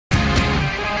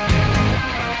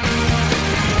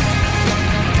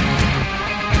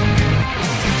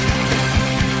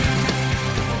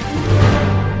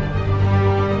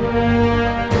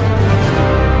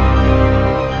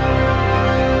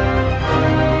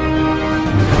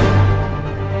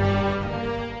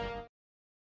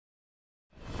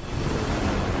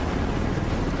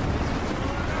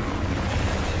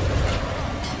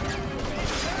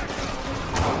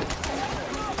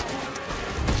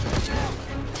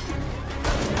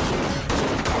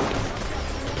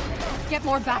Get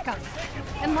more backup.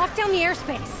 And lock down the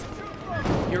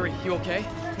airspace. Yuri, you okay?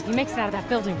 If he makes it out of that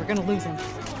building, we're gonna lose him.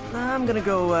 I'm gonna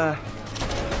go,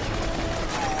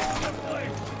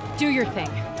 Do your thing.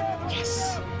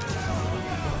 Yes!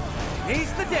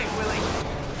 He's the day, Willie!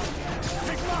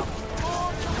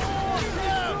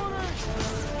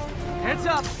 Heads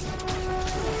up!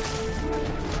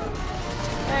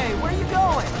 Hey, where you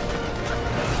going?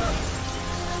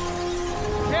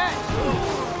 Okay!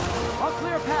 I'll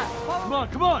clear a path. Come on,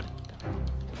 come on!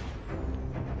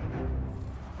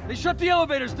 They shut the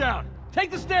elevators down!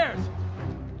 Take the stairs!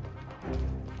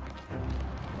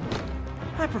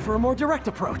 I prefer a more direct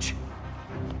approach.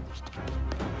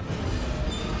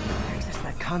 Access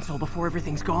that console before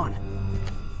everything's gone.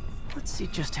 Let's see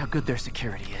just how good their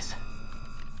security is.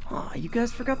 Aw, you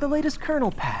guys forgot the latest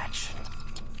kernel patch.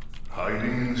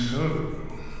 Hiding in the server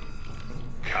room.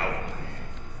 Cowardly.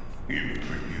 Even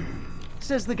for you.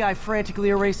 Says the guy frantically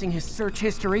erasing his search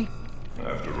history.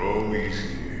 After all these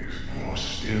years, you're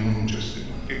still just an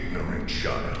ignorant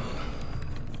child.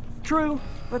 True,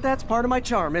 but that's part of my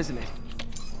charm, isn't it?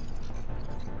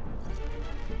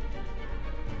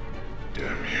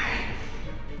 Damn you.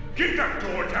 Get that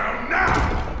door down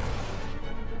now!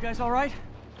 You guys all right?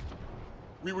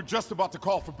 We were just about to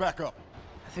call for backup.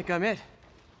 I think I'm it.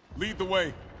 Lead the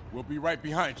way. We'll be right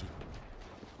behind you.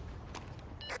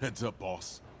 Heads up,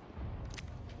 boss.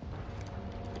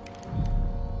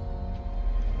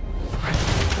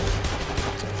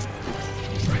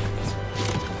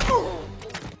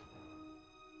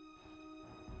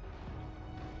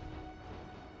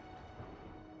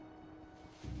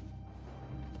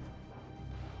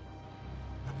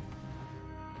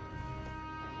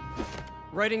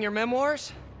 Writing your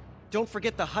memoirs? Don't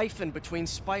forget the hyphen between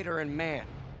spider and man.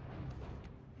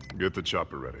 Get the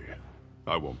chopper ready.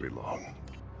 I won't be long.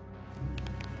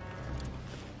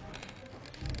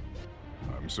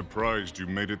 I'm surprised you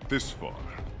made it this far.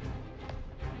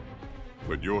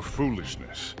 But your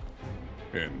foolishness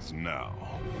ends now.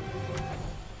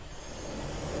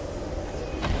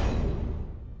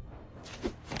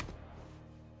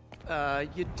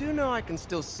 You do know I can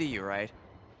still see you, right?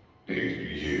 80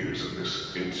 years of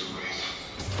this insolence.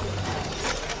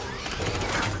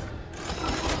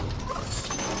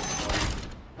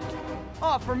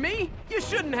 Oh, for me? You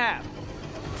shouldn't have.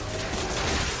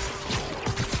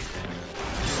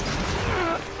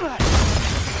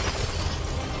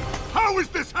 How is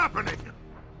this happening?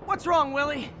 What's wrong,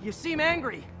 Willie? You seem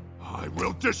angry. I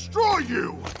will destroy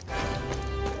you!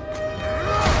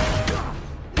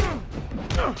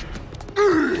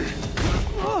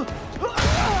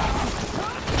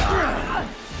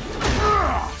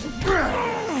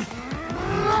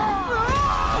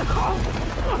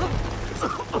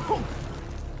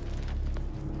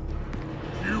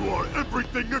 You are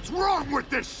everything that's wrong with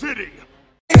this city!